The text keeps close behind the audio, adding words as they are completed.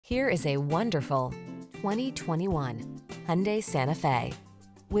Here is a wonderful 2021 Hyundai Santa Fe.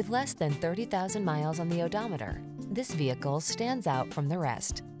 With less than 30,000 miles on the odometer, this vehicle stands out from the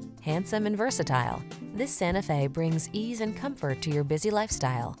rest. Handsome and versatile, this Santa Fe brings ease and comfort to your busy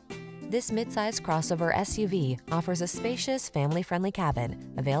lifestyle. This midsize crossover SUV offers a spacious, family-friendly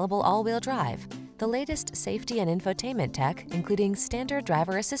cabin, available all-wheel drive, the latest safety and infotainment tech, including standard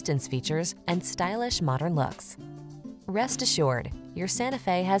driver assistance features and stylish modern looks. Rest assured, your Santa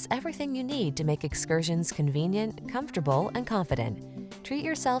Fe has everything you need to make excursions convenient, comfortable, and confident. Treat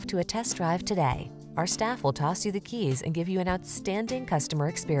yourself to a test drive today. Our staff will toss you the keys and give you an outstanding customer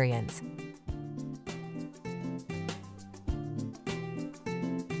experience.